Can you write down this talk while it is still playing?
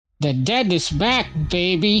The Dead is back,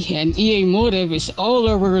 baby, and EA Motive is all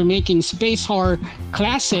over remaking space horror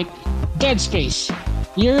classic Dead Space.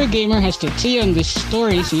 Eurogamer has the tea on this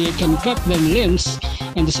story so you can cut them limbs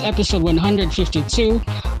in this episode 152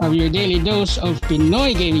 of your daily dose of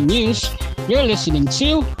Pinoy gaming news. You're listening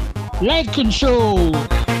to Light Control!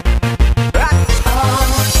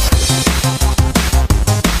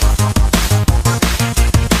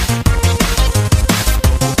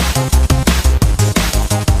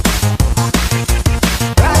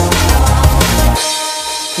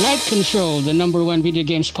 Light Control, the number one video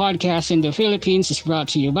games podcast in the Philippines, is brought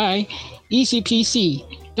to you by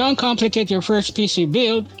EasyPC. Don't complicate your first PC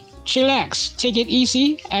build. Chillax. Take it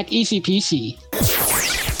easy at EasyPC.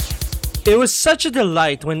 It was such a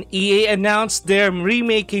delight when EA announced they're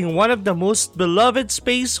remaking one of the most beloved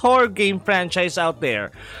space horror game franchise out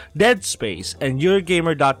there, Dead Space, and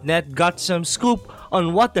Eurogamer.net got some scoop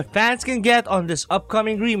on what the fans can get on this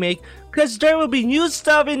upcoming remake, cause there will be new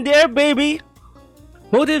stuff in there, baby!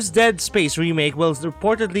 Motive's Dead Space remake will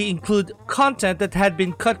reportedly include content that had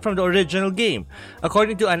been cut from the original game.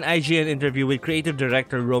 According to an IGN interview with creative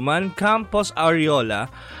director Roman Campos Ariola,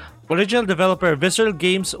 original developer Visceral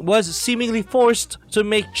Games was seemingly forced to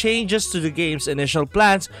make changes to the game's initial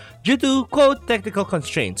plans due to, quote, technical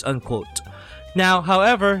constraints, unquote. Now,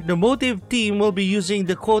 however, the Motive team will be using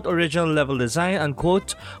the, quote, original level design,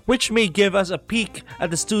 unquote, which may give us a peek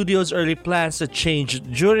at the studio's early plans that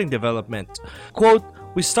changed during development. Quote,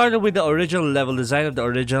 "We started with the original level design of the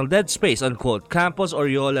original Dead Space," unquote. Campos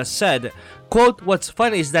Oriola said, quote, "What's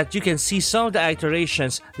fun is that you can see some of the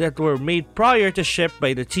iterations that were made prior to ship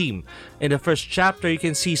by the team. In the first chapter, you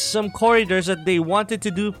can see some corridors that they wanted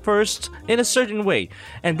to do first in a certain way,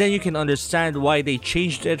 and then you can understand why they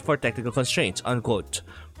changed it for technical constraints," unquote.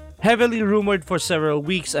 Heavily rumored for several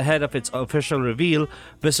weeks ahead of its official reveal,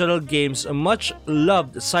 Visceral Games'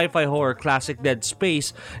 much-loved sci-fi horror classic Dead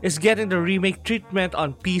Space is getting the remake treatment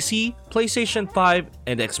on PC, PlayStation 5,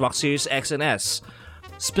 and Xbox Series X and S.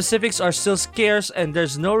 Specifics are still scarce and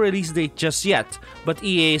there's no release date just yet, but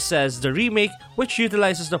EA says the remake, which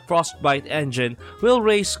utilizes the Frostbite engine, will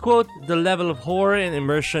raise, quote, "the level of horror and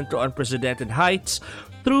immersion to unprecedented heights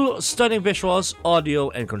through stunning visuals,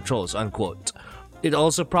 audio, and controls," unquote. It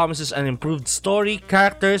also promises an improved story,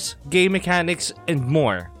 characters, game mechanics, and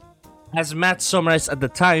more. As Matt summarized at the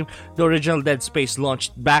time, the original Dead Space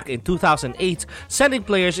launched back in 2008, sending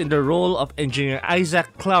players in the role of engineer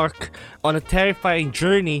Isaac Clarke on a terrifying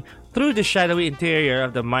journey through the shadowy interior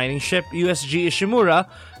of the mining ship USG Ishimura,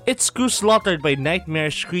 its crew slaughtered by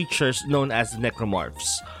nightmarish creatures known as the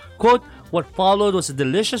Necromorphs. Quote, "What followed was a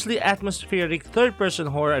deliciously atmospheric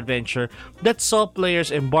third-person horror adventure that saw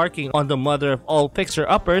players embarking on the mother of all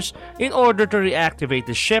fixer-uppers in order to reactivate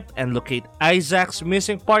the ship and locate Isaac's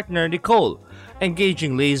missing partner Nicole,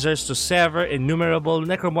 engaging lasers to sever innumerable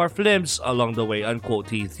necromorph limbs along the way,"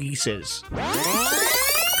 unquote, he thesis.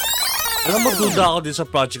 Alam mo, duda ako din sa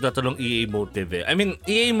project na to ng EA Motive eh. I mean,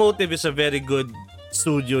 EA Motive is a very good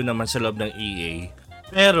studio naman sa loob ng EA.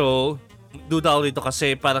 Pero duda ako dito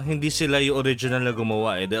kasi parang hindi sila yung original na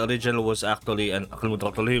gumawa eh. The original was actually, nakalimutan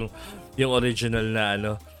ko tuloy yung original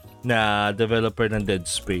na na developer ng Dead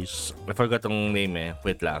Space. I forgot yung name eh.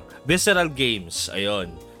 Wait lang. Visceral Games.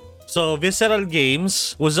 Ayun. So, Visceral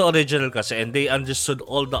Games was the original kasi and they understood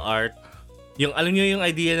all the art. Yung, alam nyo yung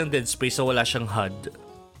idea ng Dead Space na wala siyang HUD.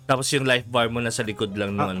 Tapos yung life bar mo nasa likod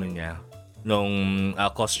lang ng niya. Nung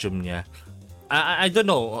costume niya. I don't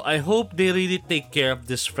know. I hope they really take care of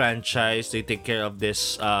this franchise. They take care of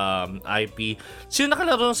this IP. Sino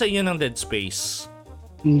nakalaro sa inyo ng Dead Space?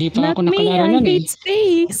 Hindi pa Not ako me, nakalaro I nun eh. hate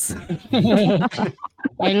space.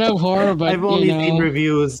 I love horror but I've only seen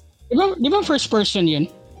reviews. Di ba first person yun?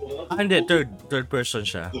 Hindi, third person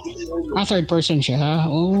siya. Third person siya.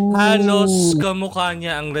 Oh. Halos kamukha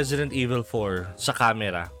niya ang Resident Evil 4 sa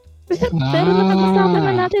camera. Pero napag-usapan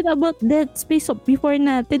na natin about Dead Space before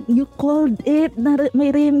natin. You called it na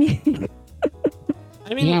may remake.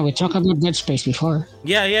 I mean, Yeah, we talked about Dead Space before.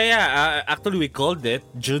 yeah. Actually, we called it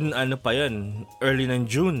June, pa yun? Early ng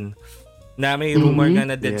June. Na may rumor nga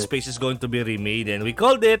na Dead Yes. Space is going to be remade and we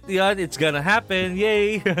called it. Yan, it's gonna happen.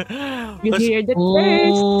 Yay! You heard it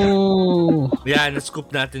first. Oh. Yeah,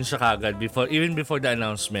 na-scoop natin siya kagad even before the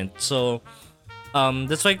announcement. So,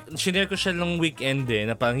 that's why shinare ko siya nung weekend eh,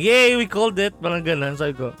 na parang, yay, we called it, parang ganun,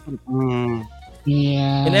 sabi ko.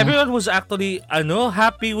 Yeah. And everyone was actually,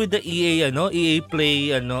 happy with the EA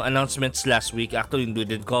Play, announcements last week. Actually, we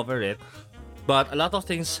did cover it. But a lot of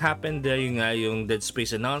things happened there, yung Dead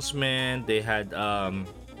Space announcement, they had,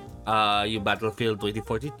 yung Battlefield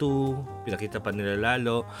 2042, pinakita pa nila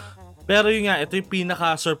lalo. Pero yun nga, ito yung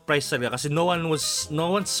pinaka-surprise talaga kasi no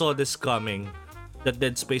one saw this coming. That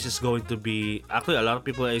Dead Space is going to be, actually a lot of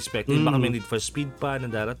people are expecting baka may Need for Speed pa na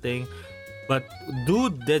darating. But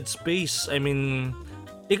dude, Dead Space, I mean,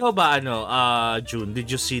 ikaw ba June,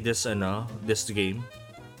 did you see this game?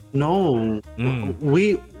 No.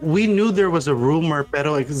 We knew there was a rumor,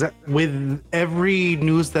 pero with every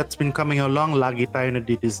news that's been coming along, lagi tayo na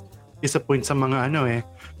disappoint sa mga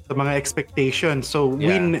sa mga expectations. So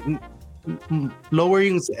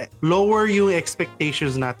lower yung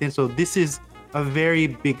expectations natin. So this is a very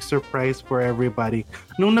big surprise for everybody.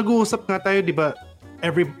 Nung nag-uusap nga tayo, di ba,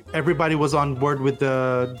 everybody was on board with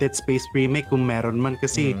the Dead Space remake kung meron man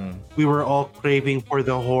kasi we were all craving for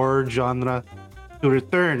the horror genre to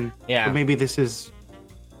return. Yeah. So maybe this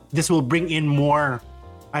will bring in more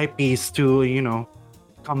IPs to,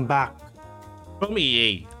 come back. From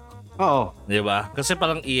EA. Oo. Di ba? Kasi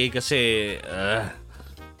parang EA kasi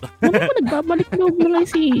Ano ko nagbabalik loob na lang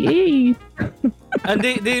si EA? and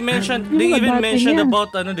they even mentioned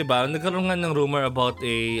about di ba? Nagkaroon nga ng rumor about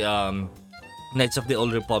a Knights of the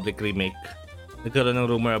Old Republic remake. Nagkaroon ng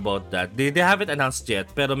rumor about that. They haven't announced yet,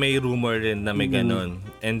 pero may rumor rin na may ganun.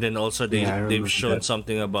 And then also they've shown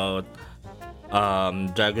something about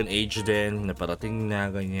Dragon Age din na parating na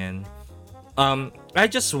ganyan. I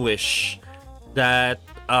just wish that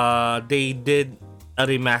they did a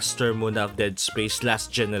remaster muna of Dead Space last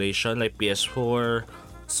generation, like PS4,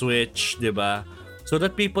 Switch, diba? So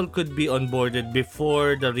that people could be onboarded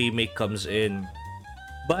before the remake comes in.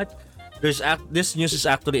 But this news is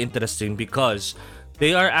actually interesting because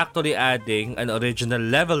they are actually adding an original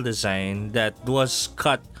level design that was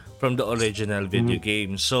cut from the original video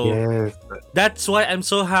game. So that's why I'm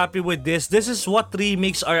so happy with this. This is what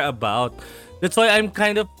remakes are about. That's why I'm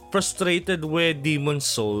kind of frustrated with Demon's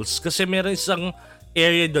Souls kasi meron isang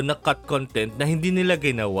area doon na cut content na hindi nila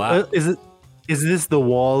ginawa. Is this the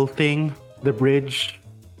wall thing? The bridge?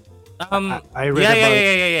 I read about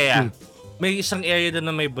yeah. May isang area doon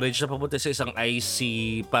na may bridge na papunta sa isang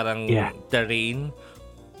icy parang terrain.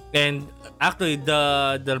 And actually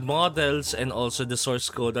the models and also the source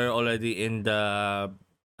code are already in the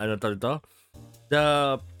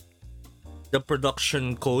the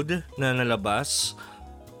production code na nalabas.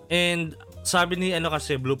 And sabi ni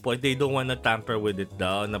kasi Bluepoint, they don't wanna tamper with it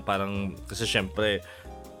daw na parang kasi syempre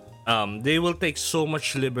they will take so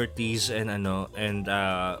much liberties and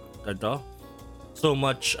so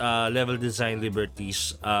much level design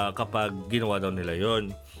liberties kapag ginawa daw nila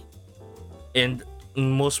yon. And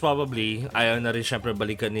most probably ayaw na rin syempre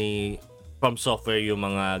balikan ni From Software yung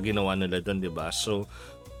mga ginawa nila doon, diba? So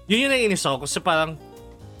yun yung naiinis ako kasi parang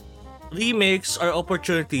remakes are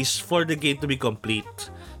opportunities for the game to be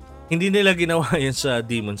complete. Hindi nila ginawa yun sa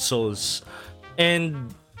Demon's Souls.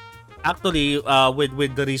 And actually,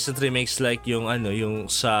 with the recent remakes like yung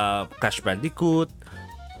sa Crash Bandicoot,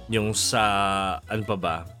 yung sa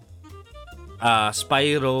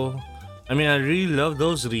Spyro. I mean, I really love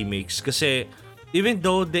those remakes kasi even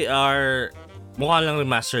though they are mukha lang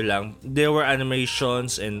remaster lang, there were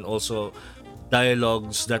animations and also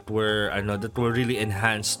dialogues that were really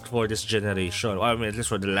enhanced for this generation. Or I mean, at least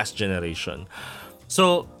for the last generation.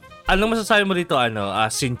 So, anong masasabi mo dito,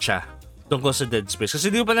 Cynthia, tungkol sa Dead Space? Kasi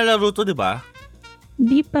di mo pa nalaro to, di ba?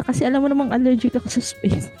 Di pa, kasi alam mo namang allergic ako sa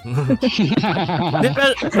space.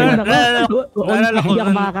 Naalala ko, hindi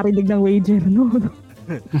ako makakarinig ng wager, no?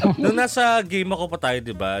 Nung nasa game ako pa tayo,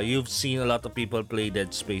 di ba? You've seen a lot of people play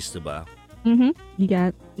Dead Space, di ba?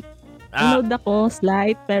 Yeah. Load ako,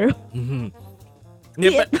 slight, pero...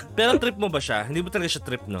 Pero trip mo ba siya? Hindi mo talaga siya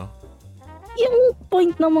trip, no? Yung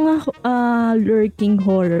point ng mga lurking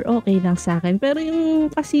horror, okay lang sa akin. Pero yung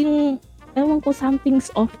kasi yung ewan ko, something's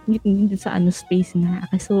off sa space na.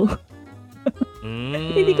 So,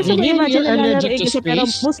 hindi ko siya ma-imagine na lalaro kasi pero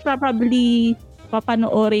most probably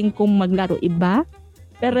papanoorin kung maglaro iba.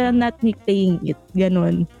 Pero not me playing it.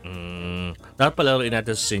 Ganon. Dapat palaroin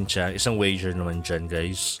natin sa Cynthia. Isang wager naman dyan,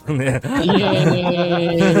 guys. Yay!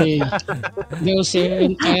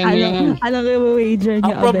 Anong wager niyo?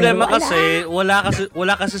 Ang problema kasi, wala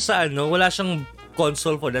kasi sa wala siyang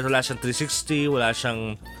console for that. Wala siyang 360, wala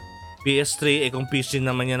siyang PS3. Kung PC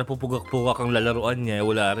naman niya, napupugak-pugak ang lalaruan niya,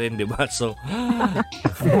 wala rin, di ba? So,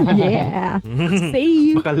 yeah.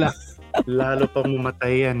 Same. Baka lalo pa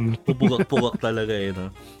mumatay yan. Pupugak-pugak talaga,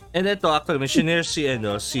 no? And ito, actually, may shinare si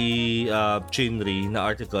Chinri na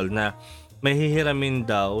article na may hihiramin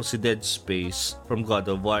daw si Dead Space from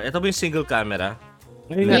God of War. Ito ba yung single camera?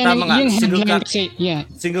 Tama nga,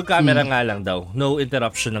 single camera nga lang daw. No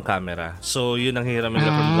interruption ng camera. So, yun ang hihiramin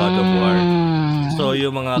nila from God of War. So,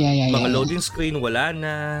 yung mga loading screen, wala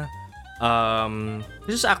na.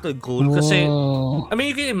 This is actually cool kasi Oh. I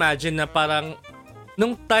mean, you can imagine na parang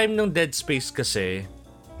nung time ng Dead Space kasi,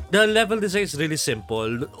 the level design is really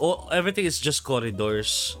simple. Everything is just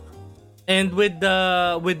corridors. And with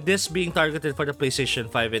this being targeted for the PlayStation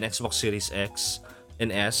 5 and Xbox Series X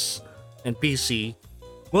and S and PC,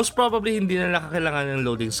 most probably hindi na nakakailangan ng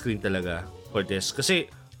loading screen talaga for this. Kasi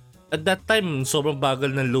at that time, sobrang bagal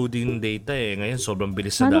ng loading data eh. Ngayon, sobrang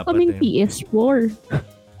bilis na Ano dapat kaming eh. PS4?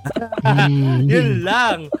 Yun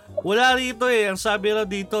lang. Wala rito eh. Ang sabi raw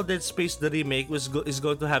dito, Dead Space the remake is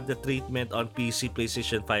going to have the treatment on PC,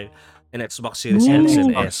 PlayStation 5, and Xbox Series X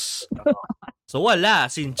and S. So wala.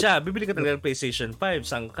 Sincha, bibili ka talaga ng PlayStation 5.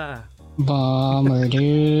 Saan ka? Bummer,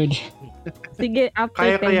 dude. Sige,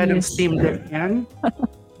 after Kaya 10 ng years. Steam Deck yan?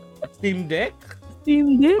 Steam Deck?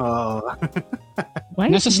 Steam Deck? Oo. Why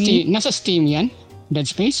Nasa Steam yan? Dead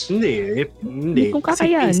Space? Hindi. Hindi kung Kasi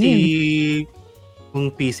kakayanin. kung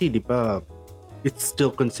PC, di ba, it's still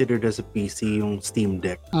considered as a PC yung Steam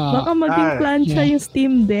Deck. Baka maging plancha yeah. yung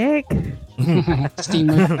Steam Deck.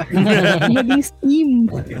 Steamer. Maging Steam.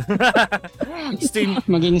 Steam,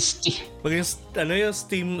 Maging ano yung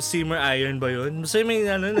steamer iron ba yun? Basta may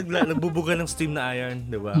nagbubuga ng steam na iron,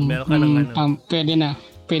 di ba? Meron ka ng ano. Pwede na.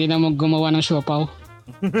 Pwede na gumawa ng siopaw.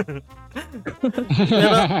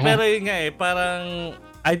 pero yun nga eh, parang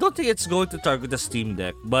I don't think it's going to target the Steam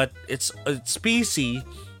Deck, but it's PC.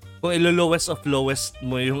 Kung ilo-lowest of lowest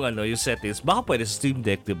mo yung yung settings, baka pwede sa Steam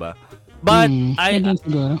Deck, 'di ba? But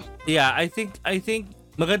Siguro. I think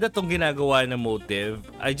maganda tong ginagawa na Motive.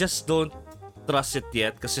 I just don't trust it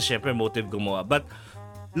yet kasi syempre Motive gumawa. But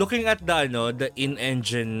looking at the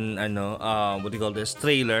in-engine what do you call this,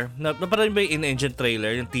 trailer. Napanood ba yung in-engine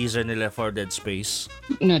trailer, yung teaser nila for Dead Space?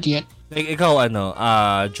 Not yet. Ikaw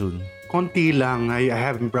June? Konti lang. I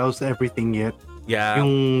haven't browsed everything yet. Yeah.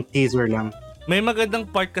 Yung teaser lang. May magandang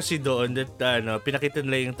part kasi doon that pinakita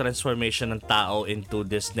nila yung transformation ng tao into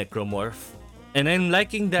this necromorph. And I'm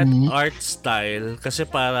liking that art style kasi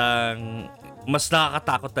parang mas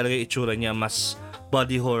nakakatakot talaga yung itsura niya, mas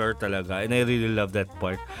body horror talaga. And I really love that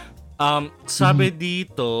part. Sabi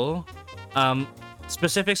dito,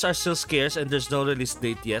 specifics are still scarce and there's no release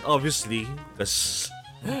date yet. Obviously, kasi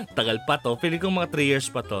tagal pa to. Feeling ko mga 3 years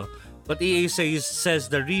pa to. But EA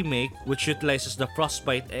says the remake, which utilizes the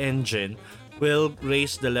Frostbite engine, will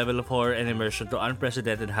raise the level of horror and immersion to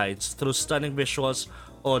unprecedented heights through stunning visuals,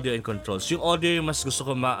 audio, and controls. Yung audio yung mas gusto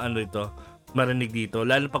ko marinig dito,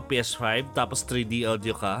 lalo pag PS5, tapos 3D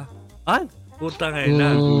audio ka. Ay, putang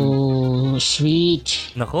ina. Oh,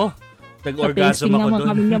 sweet. Nako, nag-orgasm ako naman doon.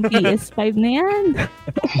 kami ng PS5 na yan.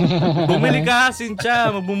 Bumili ka,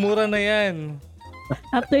 Sincha, mabumura na yan.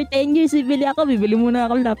 After 10 years, bibili muna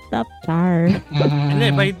ako laptop. Char. Hindi,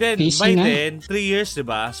 by then, PC na. 3 years,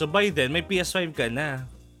 diba? So by then, may PS5 ka na.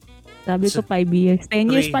 Sabi ko 5 years.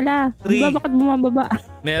 10 years pala. Diba, bakit bumababa?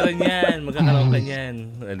 Meron yan, magkakaroon ka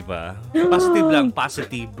yan. Ano ba? Positive lang,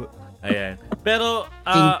 positive. Ayan. Pero,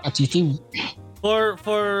 Positive.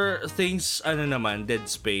 for things, Dead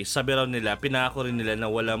Space, sabi raw nila, pinako rin nila na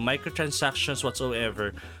wala microtransactions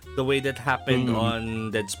whatsoever the way that happened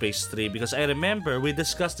on Dead Space 3. Because I remember, we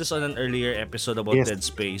discussed this on an earlier episode about Dead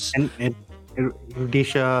Space. And hindi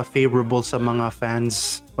siya favorable sa mga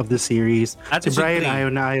fans of the series. At Si Brian,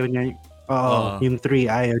 ayaw niya. Yung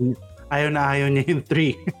 3. Ayaw niya yung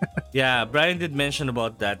 3. Yeah, Brian did mention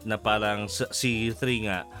about that na parang si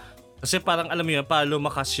 3 nga. Kasi parang alam mo yun, para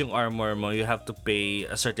lumakas yung armor mo, you have to pay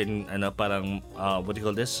a certain, parang, what do you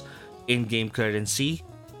call this? In-game currency.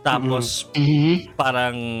 Tapos,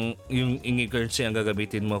 parang yung in-game currency ang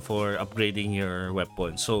gagamitin mo for upgrading your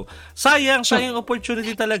weapon. So, sayang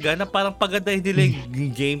opportunity talaga na parang pagandahin nila yung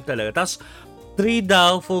game talaga. Tapos, 3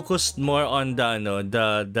 daw focused more on the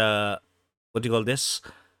what do you call this?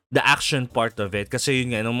 The action part of it. Kasi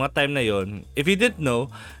yun nga, nung mga time na yun, if you didn't know,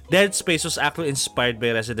 Dead Space was actually inspired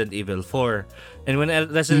by Resident Evil 4. And when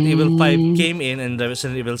Resident Evil 5 came in and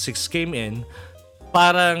Resident Evil 6 came in,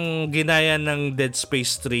 parang ginaya ng Dead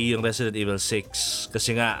Space 3 yung Resident Evil 6.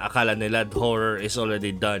 Kasi nga, akala nila horror is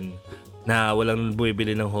already done. Na walang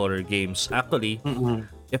bumibili ng horror games. Actually,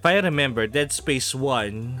 if I remember, Dead Space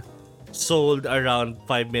 1 sold around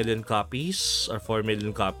 5 million copies or 4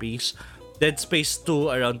 million copies. Dead Space 2,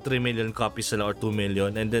 around 3 million copies na lang or 2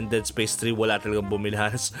 million. And then Dead Space 3, wala talagang bumili.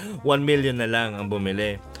 1 million na lang ang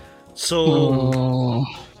bumili. So,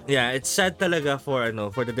 yeah, it's sad talaga for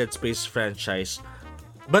the Dead Space franchise.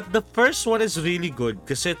 But the first one is really good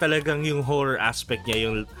kasi talagang yung horror aspect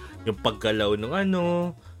niya, yung paggalaw ng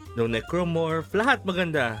ng necromorph, lahat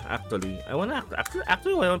maganda actually. I wanna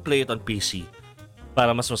play it on PC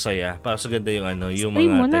para mas masaya, para sa ganda yung yung Stream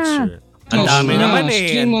mga mo na. texture. Ang dami naman eh.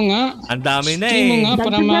 Stream mo nga. Ang dami na Stream mo eh. nga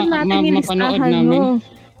para Dagdagan natin yung mapanood listahan namin. mo.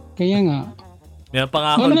 Kaya nga. Meron pa nga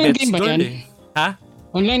akong Online Dead game ba Store yan? eh. Ha?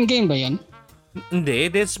 Online game ba yan? Hindi,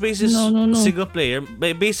 Dead Space is No. single player.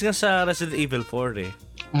 Based nga sa Resident Evil 4 eh.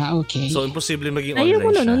 Okay. So, imposible maging Ayoko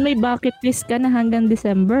online na nun, siya. may bucket list ka na hanggang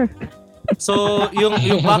December. So, yung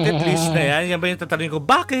bucket list na yan ba yung tatanungin ko,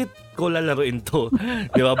 bakit ko lalaruin to?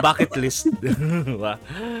 Di ba? Bucket list. Diba?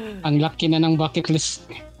 Ang laki na ng bucket list.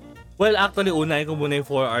 Well, actually, unahin ko muna yung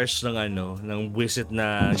 4 hours ng visit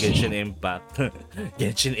na Genshin Impact.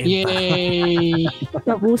 Genshin Impact. Yay!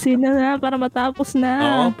 Tapusin na para matapos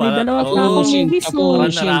na. Oo, May dalawa pa akong movies.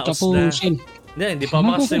 Tapusin. Hindi pa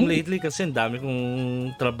makastream lately kasi ang dami kong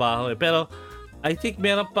trabaho eh. Pero, I think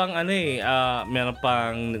meron pang meron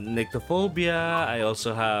pang Nyctophobia. I also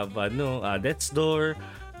have Death's Door.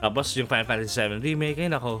 Tapos yung Final Fantasy 7 Remake. Ay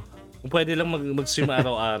nako, kung pwede lang mag-stream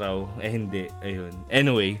araw-araw. Hindi, ayun.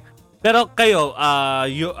 Anyway, pero kayo, are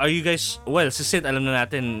you guys, well, si Sid alam na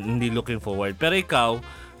natin, hindi looking forward. Pero ikaw,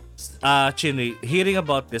 Chinry, hearing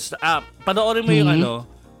about this, panoorin mo yung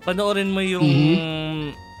panoorin mo yung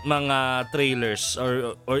mga trailers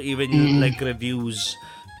or even yung like reviews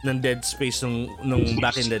ng Dead Space nung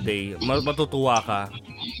back in the day. Matutuwa ka.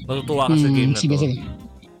 Matutuwa ka sa game na to.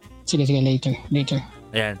 Sige, later.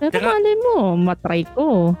 Ayan. Pero malay mo, matry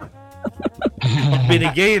ko.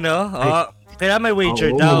 Binigay, no? Kaya may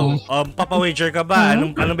wager daw. Papa-wager ka ba?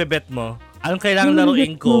 Anong bebet mo? Anong kailangan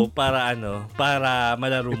laruin ko para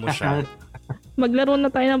malaro mo siya? Maglaro na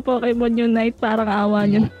tayo ng Pokemon Unite, parang awa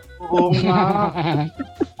nyo. Oo nga.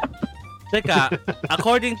 Teka,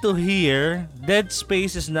 according to here, Dead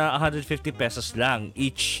Space is na 150 pesos lang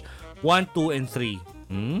each 1, 2, and 3.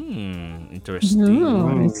 Interesting.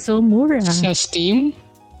 It's so mura. Sa Steam?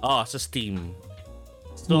 Sa Steam.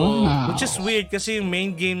 So, Wow. which is weird kasi yung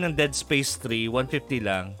main game ng Dead Space 3, 150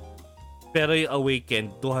 lang. Pero yung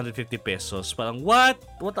Awakened, 250 pesos. Parang, what?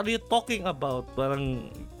 What are you talking about? Parang,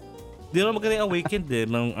 di naman maganda yung Awakened eh,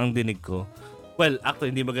 ang dinig ko. Well,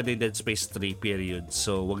 actually, hindi maganda yung Dead Space 3, period.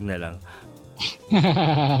 So, wag na lang.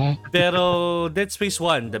 Pero, Dead Space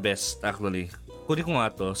 1, the best, actually. Kunin ko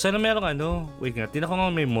nga to. Sana merong wait nga, tinan ko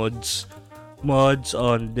nga may mods. Mods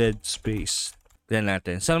on Dead Space. Tignan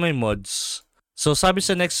natin. Sana may mods. So, sabi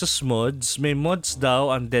sa Nexus Mods, may mods daw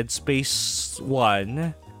ang Dead Space 1.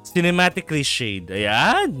 Cinematic Reshade.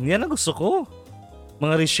 Ayan! Yan ang gusto ko.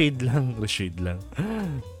 Mga reshade lang.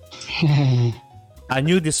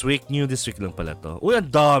 New this week lang pala to. Uy, ang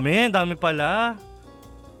dami pala.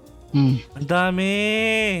 Ang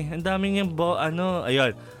dami niyang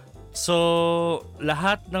ayun. So,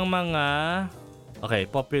 lahat ng mga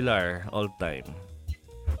popular all time.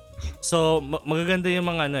 So, magaganda yung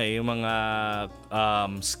mga yung mga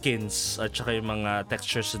skins at saka yung mga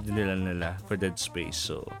textures na nila for Dead Space.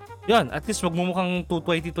 So, yun, at least magmumukhang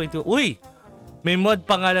 2021. Uy! May mod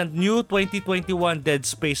pangalan New 2021 Dead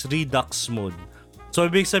Space Redux mode. So,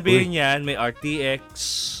 ibig sabihin yan, may RTX.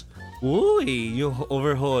 Uy, yung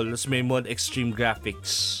overhaul. Tapos may mod Extreme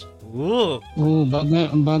Graphics. Ooh.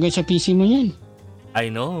 Bagay sa PC mo yan. I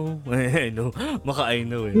know. Maka I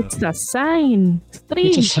know eh. It's a sign. It's a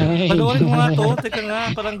Strange. sign. Panoorin mo nga to. Teka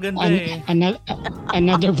nga, parang ganda eh.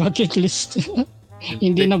 Another bucket list.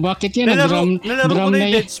 Hindi na bucket yan. Nalaro ko Drum na na yung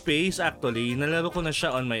yan. Dead Space actually. Nalaro ko na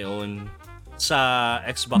siya on my own sa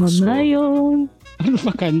Xbox ko. Wala yun. Ano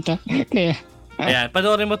ba kanta? Kaya, Ayan,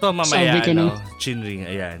 panoorin mo to mamaya, Sabi ko na. Chinry,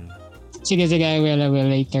 ayan. sige, I will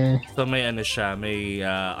later. So may siya, may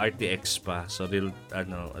RTX pa. So real,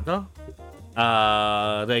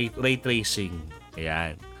 ray tracing.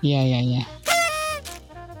 Ayan. Yeah.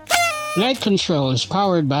 Light Control is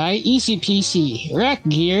powered by EasyPC, Rack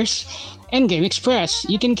Gears, and Game Express.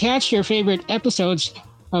 You can catch your favorite episodes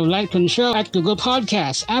of Light Control at Google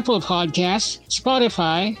Podcasts, Apple Podcasts,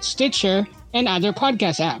 Spotify, Stitcher, and other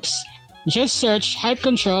podcast apps. Just search Hype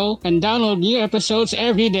Control and download new episodes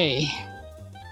every day.